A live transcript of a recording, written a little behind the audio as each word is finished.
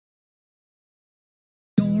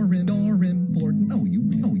You're important. Oh, you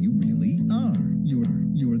really are.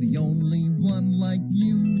 You're the only one like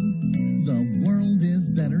you. The world is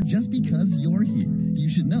better just because you're here. You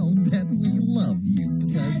should know that we love you.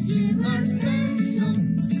 'Cause you are special,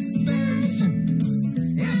 special.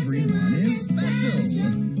 Everyone is special.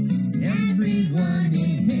 Everyone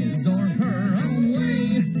in his or her own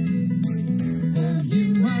way. Oh,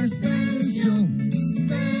 you are special,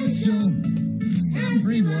 special.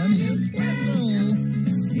 Everyone is special.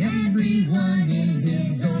 Everyone in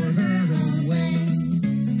his or her own way.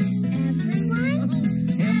 Everyone?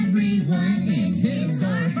 Everyone in his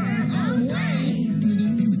or her own way.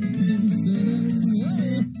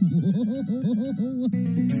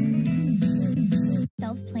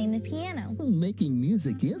 Playing the piano. Making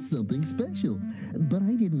music is something special, but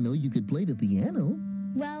I didn't know you could play the piano.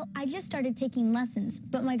 Well, I just started taking lessons,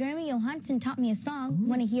 but my grandma Johansson taught me a song.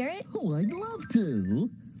 Want to hear it? Oh, I'd love to.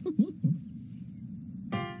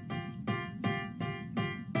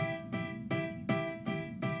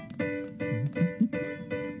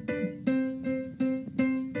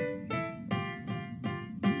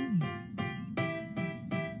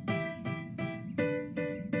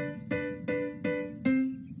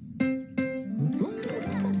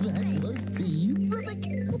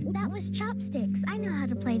 That was chopsticks. I know how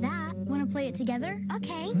to play that. Want to play it together?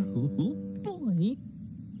 Okay. Oh, boy.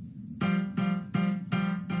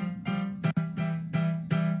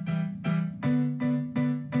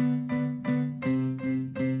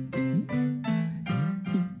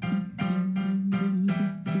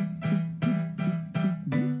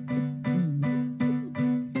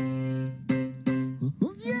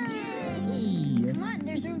 Come on,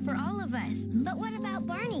 there's room for all of us. But what about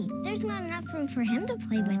Barney? There's not enough room for him to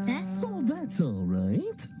play with us. Oh, that's all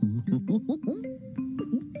right.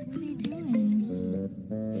 What's he doing?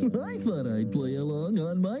 I thought I'd play along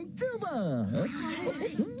on my tuba.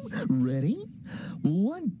 Ready?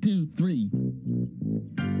 1, 2, 3.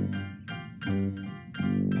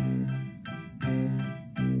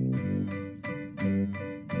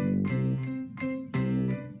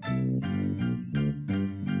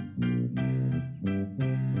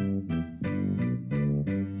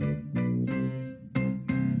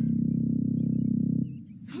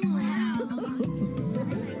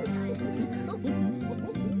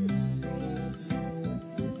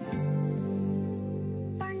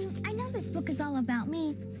 Barney, I know this book is all about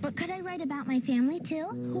me, but could I write about my family too?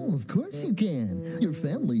 Oh, of course you can. Your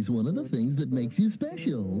family's one of the things that makes you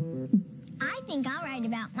special. I think I'll write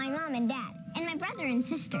about my mom and dad and my brother and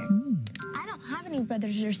sister. I don't have any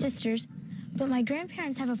brothers or sisters, but my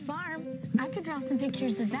grandparents have a farm. I could draw some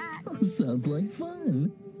pictures of that. Sounds like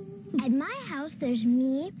fun. At my house, there's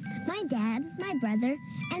me, my dad, my brother,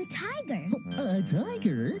 and Tiger. A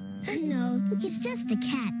tiger? No, he's just a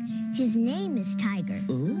cat. His name is Tiger.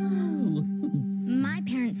 Oh. My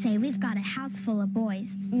parents say we've got a house full of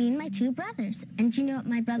boys, me and my 2 brothers. And do you know what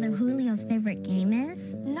my brother Julio's favorite game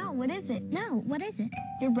is? No, what is it? No, what is it?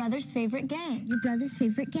 Your brother's favorite game. Your brother's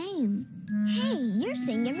favorite game. Hey, you're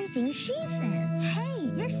saying everything she says. Hey,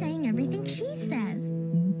 you're saying everything she says.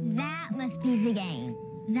 That must be the game.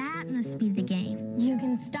 That must be the game. You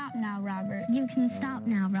can stop now, Robert. You can stop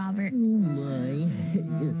now, Robert. Oh, my.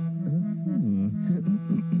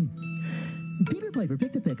 Peter Piper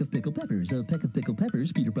picked a peck of pickled peppers. A peck of pickled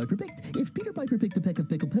peppers Peter Piper picked. If Peter Piper picked a peck of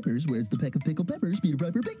pickled peppers, where's the peck of pickled peppers Peter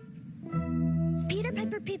Piper picked? Peter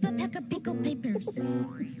Piper pick a peck of pickled peppers.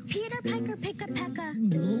 Peter Piper pick a pecka.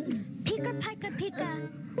 Pika pika pika.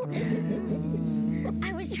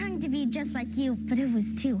 I was trying to be just like you, but it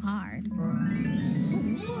was too hard.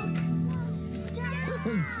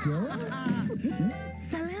 Hey, Stella.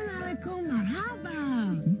 Salam alaikum marhaba.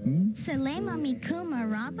 Salam alaikum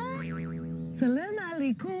marhaba. Salam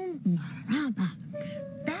alaikum marhaba.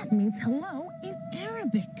 That means hello in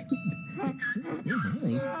Arabic.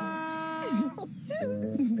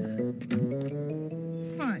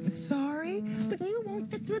 I'm sorry, but you won't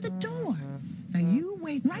fit through the door. Now you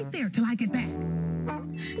wait right there till I get back.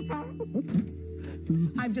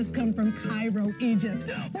 I've just come from Cairo, Egypt,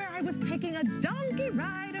 where I was taking a donkey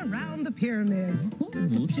ride around the pyramids.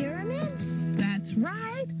 The pyramids? That's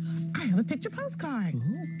right. I have a picture postcard.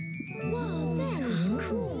 Whoa, that is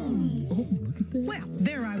cool. Oh, look at that. Well,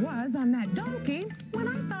 there I was on that donkey when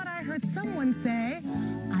I thought I heard someone say,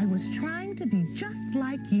 I was trying to be just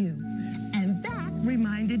like you. And that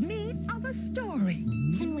reminded me of a story.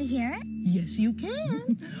 Can we hear it? Yes, you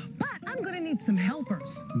can. But I'm going to need some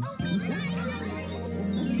helpers.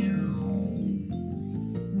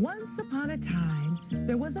 Once upon a time,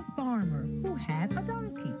 there was a farmer who had a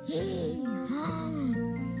donkey. Hee-haw,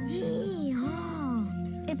 hee-haw.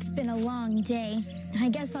 It's been a long day. I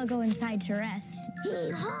guess I'll go inside to rest.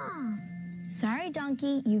 Hee-haw! Sorry,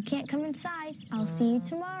 Donkey, you can't come inside. I'll see you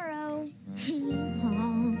tomorrow.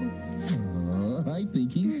 Hee-haw! Oh, I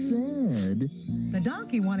think he's sad. The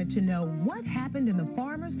donkey wanted to know what happened in the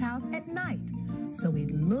farmer's house at night, so he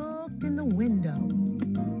looked in the window.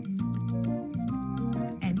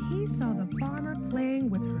 And he saw the farmer playing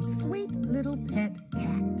with her sweet little pet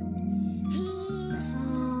cat.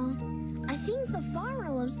 Hee-haw! I think the farmer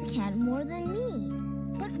loves the cat more than me.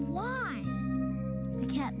 But why? The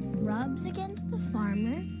cat rubs against the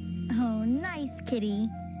farmer, Oh, nice kitty.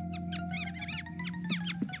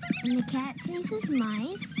 and the cat chases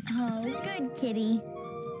mice, Oh, good kitty.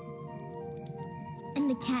 and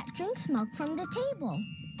the cat drinks milk from the table.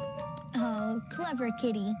 Oh, clever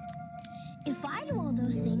kitty. If I do all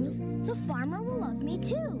those things, the farmer will love me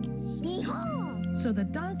too. Hee-haw! So the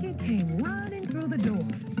donkey came running through the door.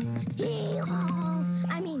 Hee-haw!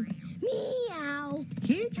 I mean, meow!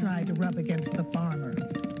 He tried to rub against the farmer,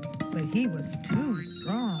 but he was too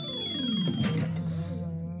strong.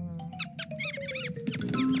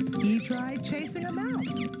 He tried chasing a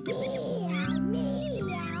mouse, Meow,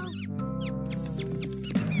 meow!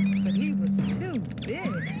 but he was too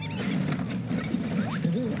big.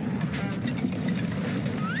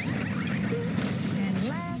 And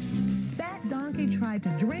last, that donkey tried to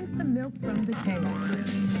drink the milk from the table.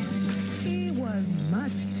 He was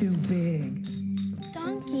much too big.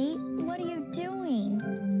 Donkey, what are you doing?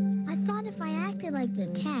 I thought if I acted like the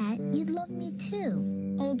cat, you'd love me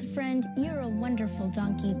too. Old friend, you're a wonderful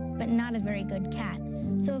donkey, but not a very good cat.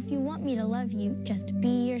 So if you want me to love you, just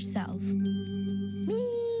be yourself.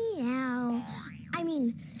 Meow. I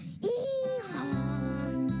mean, hee-haw.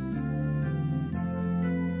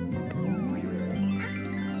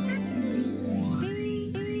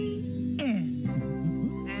 The end.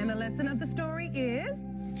 And the lesson of the story is...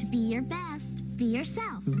 To be your best, be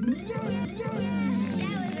yourself. That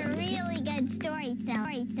was a really good story,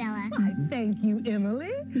 Stella. I thank you, Emily.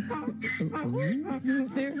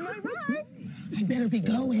 There's my ride. I better be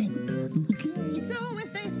going. So, as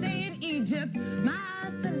they say in Egypt, ma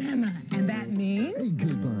salama. And that means...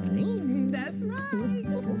 Goodbye. That's right.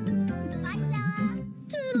 Bye,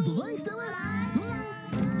 Stella. Bye, Stella.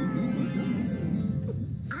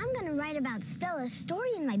 I'm gonna write about Stella's story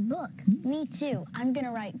in my book. Me too. I'm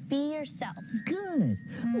gonna write Be Yourself. Good.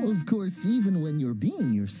 Well, of course, even when you're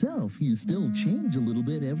being yourself, you still change a little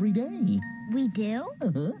bit every day. We do?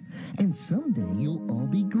 Uh-huh. And someday you'll all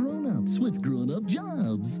be grown-ups with grown-up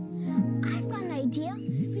jobs. I've got an idea.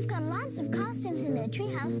 We've got lots of costumes in the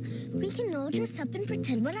treehouse. We can all dress up and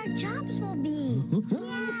pretend what our jobs will be.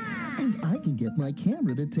 And I can get my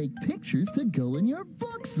camera to take pictures to go in your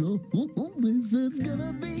book. So this is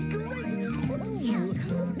gonna be great.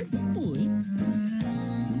 Boy.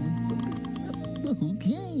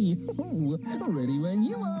 Okay. Ready when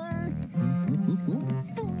you are.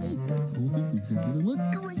 These are gonna look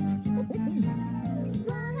great.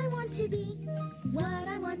 What I want to be, what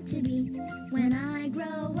I want to be.